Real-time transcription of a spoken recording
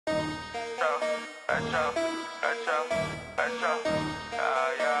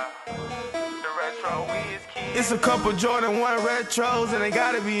It's a couple Jordan 1 retros and they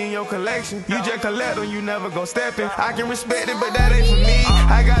gotta be in your collection. You just collect them, you never go stepping. I can respect it, but that ain't for me.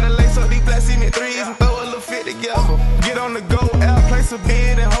 I gotta lace up these black cement threes and throw a little fit together. Get on the go, out, place a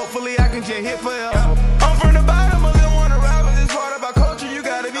bid, and hopefully I can just hit forever. I'm from the bottom, a little one rival. This part about culture, you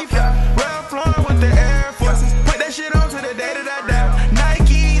gotta be fly. Ralph Lauren with the Air Forces. Put that shit on to the day that I die.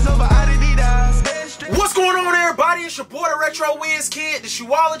 Nikes over Adidas. What's going on, everybody? It's your boy, DaRetroWizKid, the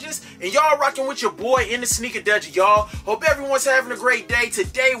shoeologist, and y'all rocking with your boy in the sneaker dungeon, y'all. Hope everyone's having a great day.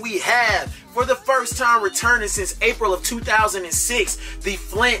 Today we have, for the first time returning since April of 2006, the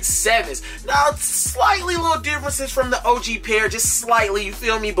Flint 7s. Now, slightly little differences from the OG pair, just slightly, you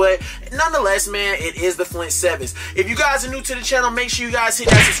feel me? But nonetheless, man, it is the Flint 7s. If you guys are new to the channel, make sure you guys hit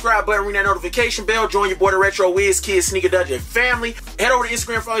that subscribe button, ring that notification bell, join your boy, DaRetroWizKid Sneaker Dungeon family. Head over to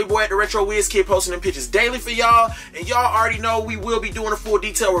Instagram, follow your boy at DaRetroWizKid, posting them pictures daily for y'all. And y'all already know we will be doing a full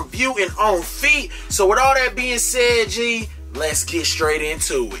detailed review and on feet. So with all that being said, G, let's get straight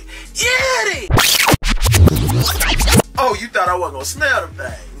into it. Yeah! Oh, you thought I wasn't gonna smell the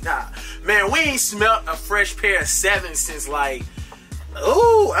thing? Nah. Man, we ain't smelled a fresh pair of 7s since like,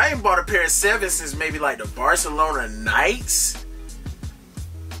 ooh, I ain't bought a pair of 7s since maybe like the Barcelona Knights.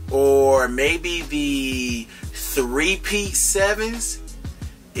 Or maybe the 3-peat 7s.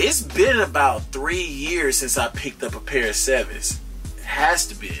 It's been about 3 years since I picked up a pair of 7s. It has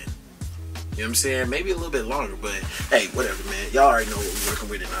to be. You know what I'm saying? Maybe a little bit longer, but hey, whatever, man. Y'all already know what we're working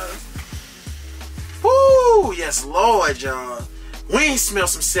with and woo! Yes, Lord, y'all. We ain't smelled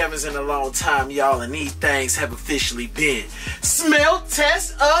some 7s in a long time, y'all, and these things have officially been smell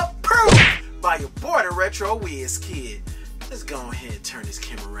test approved by your boy, DaRetroWizKid. Let's go ahead and turn this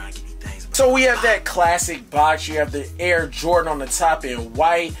camera around and get these things. So we have that classic box. You have the Air Jordan on the top in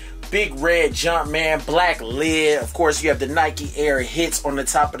white. Big red Jumpman, black lid. Of course, you have the Nike Air Hits on the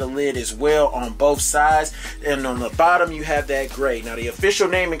top of the lid as well on both sides. And on the bottom, you have that gray. Now, the official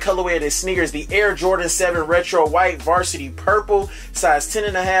name and colorway of this sneaker is the Air Jordan 7 Retro White Varsity Purple. Size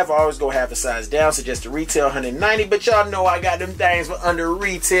 10.5. I always go half a size down. Suggest the retail $190. But y'all know I got them things for under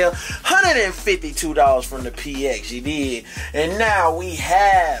retail. $152 from the PX. You did. And now we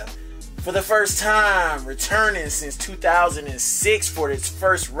have, for the first time, returning since 2006 for its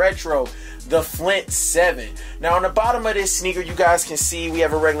first retro, the Flint 7. Now on the bottom of this sneaker, you guys can see we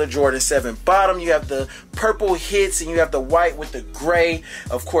have a regular Jordan 7 bottom. You have the purple hits and you have the white with the gray.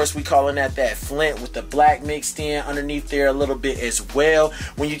 Of course, we calling that Flint with the black mixed in underneath there a little bit as well.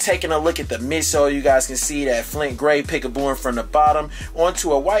 When you're taking a look at the midsole, you guys can see that Flint gray pickabooing from the bottom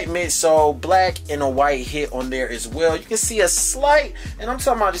onto a white midsole, black and a white hit on there as well. You can see a slight, and I'm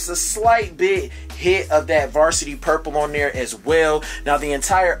talking about just a slight bit hit of that varsity purple on there as well. Now the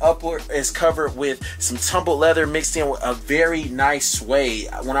entire upper is covered with some tumbled leather mixed in with a very nice suede.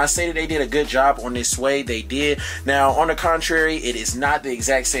 When I say that they did a good job on this suede, they did. Now on the contrary, it is not the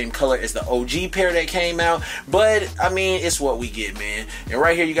exact same color as the OG pair that came out, but I mean, it's what we get, man. And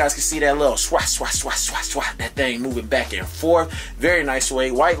right here you guys can see that little swat swat swat swat swat, that thing moving back and forth. Very nice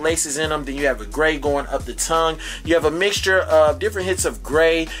suede. White laces in them. Then you have a gray going up the tongue. You have a mixture of different hits of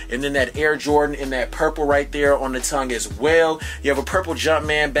gray and then that Air Jordan in that purple right there on the tongue as well. You have a purple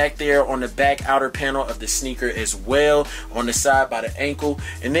Jumpman back there on the back outer panel of the sneaker as well, on the side by the ankle.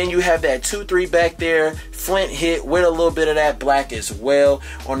 And then you have that 2-3 back there, Flint hit with a little bit of that black as well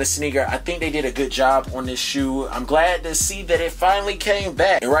on the sneaker. I think they did a good job on this shoe. I'm glad to see that it finally came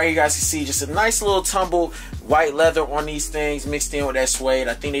back. And right here you guys can see just a nice little tumbled white leather on these things mixed in with that suede.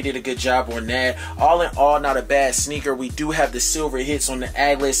 I think they did a good job on that. All in all, not a bad sneaker. We do have the silver hits on the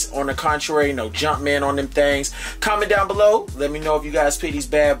aglets. On the contrary, no Jumpman on them things. Comment down below. Let me know if you guys pick these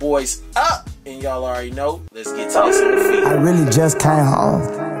bad boys up. And y'all already know. Let's get to this on the feet. I really just came home.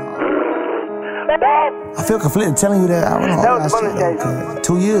 I feel conflicted telling you that I don't know.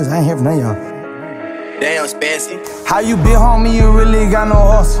 2 years, I ain't hear from none of y'all. Damn, Spancy. How you been, homie? You really got no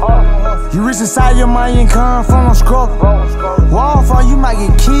hustle. You rich inside your mind, you ain't come from no struggle. Wall fall, you might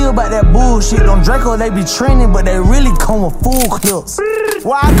get killed by that bullshit. Don't Draco, they be training, but they really come with full clips.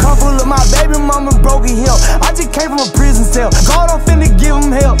 Why I come from, look, my baby mama broke his hip. I just came from a prison cell. God, I'm finna give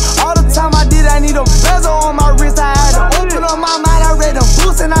him help. All the time I did, I need a bezel on my wrist. I had to open up my mind, I read the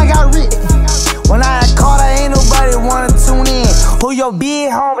books and I got rich. When I got caught, I ain't nobody wanna tune in. Who your big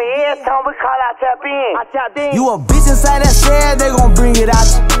homie is, time we call, I tap in. You a bitch inside that sad, they gon' bring it out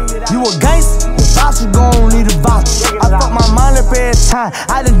you. You a gangster, the voucher gon' need a voucher. I fuck my mind up every time,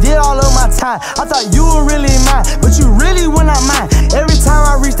 I done did all of my time. I thought you were really mine, but you really were not mine. Every time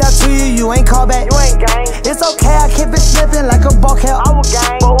I reached out to you, you ain't called back. You ain't gang. It's okay, I kept it slipping like a ball cap. I was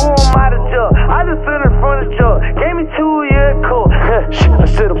gang, but who am I to judge? I just feel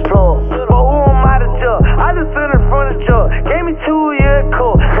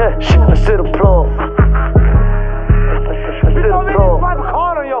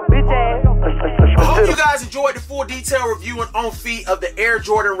enjoyed the full detail review and on feet of the Air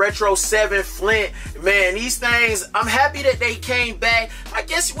Jordan Retro 7 Flint, man, these things, I'm happy that they came back. I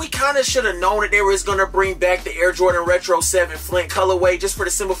guess we kind of should have known that they was going to bring back the Air Jordan Retro 7 Flint colorway, just for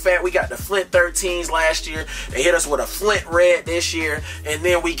the simple fact we got the Flint 13s last year. They hit us with a Flint red this year, and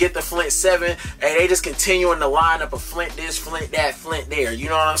then we get the Flint 7, and they just continuing the lineup of Flint this, Flint that, Flint there. You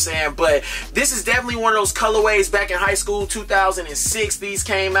know what I'm saying? But this is definitely one of those colorways back in high school. 2006 these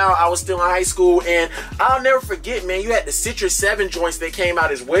came out. I was still in high school, and I'll never forget, man, you had the Citrus 7 joints that came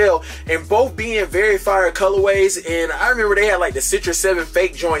out as well, and both being very fire colorways. And I remember they had like the Citrus 7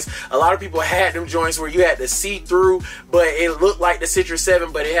 fake joints. A lot of people had them joints where you had to see through, but it looked like the Citrus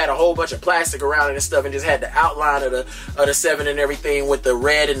 7, but it had a whole bunch of plastic around it and stuff, and just had the outline of the 7 and everything with the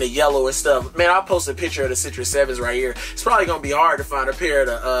red and the yellow and stuff. Man, I'll post a picture of the Citrus 7s right here. It's probably gonna be hard to find a pair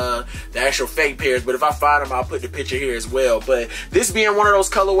of the actual fake pairs, but if I find them, I'll put the picture here as well. But this being one of those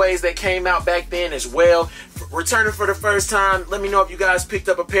colorways that came out back then as well, returning for the first time, let me know if you guys picked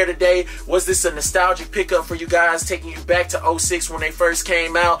up a pair today. Was this a nostalgic pickup for you guys, taking you back to 06 when they first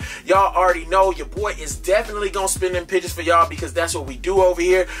came out? Y'all already know your boy is definitely gonna spin them pictures for y'all, because that's what we do over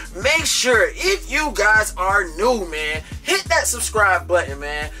here. Make sure, if you guys are new, man, hit that subscribe button,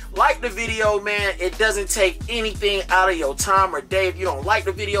 man. Like the video, man. It doesn't take anything out of your time or day. If you don't like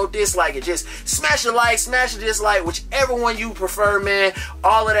the video, dislike it. Just smash a like, smash a dislike, whichever one you prefer, man.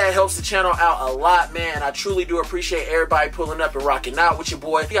 All of that helps the channel out a lot, man. And I truly do appreciate everybody pulling up and rocking out with your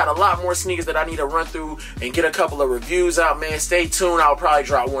boy. We got a lot more sneakers that I need to run through and get a couple of reviews out, man. Stay tuned. I'll probably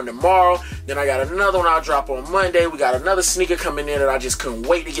drop one tomorrow. Then I got another one I'll drop on Monday. We got another sneaker coming in that I just couldn't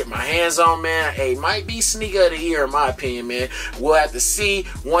wait to get my hands on, man. Hey, might be sneaker of the year in my opinion, man. We'll have to see.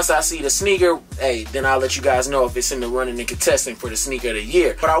 Once I see the sneaker, hey, then I'll let you guys know if it's in the running and contesting for the sneaker of the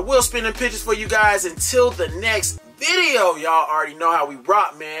year. But I will spin the pictures for you guys until the next video. Y'all already know how we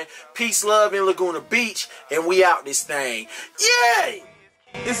rock, man. Peace, love in Laguna Beach, and we out this thing. Yay!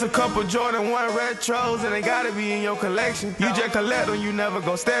 It's a couple Jordan 1 retros and they gotta be in your collection. You just collect them, you never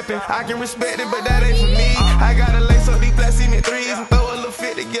go stepping. I can respect it, but that ain't for me. I gotta lace up these black cement 3s and throw a little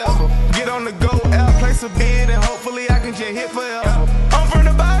fit together. Get on the go out, place a bid, and hopefully I can just hit forever. I'm from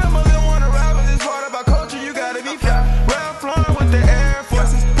the bottom, I don't wanna rap, but this part about culture, you gotta be fair. Ralph Lauren with the Air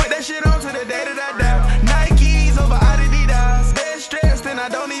Forces, put that shit on to the day that I die. Nikes over Adidas, dead stressed and I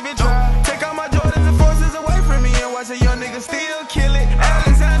don't even try. Take all my Jordans and forces away from me and watch a young nigga still kill it.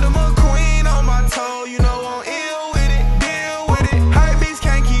 Alexander McQueen on my toe, you know I'm ill with it, deal with it. Hypebeast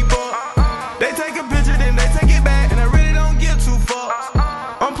can't keep up. They take a picture, then they take it back, and I really don't give two fucks.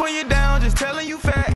 I'm putting you down, just telling you facts.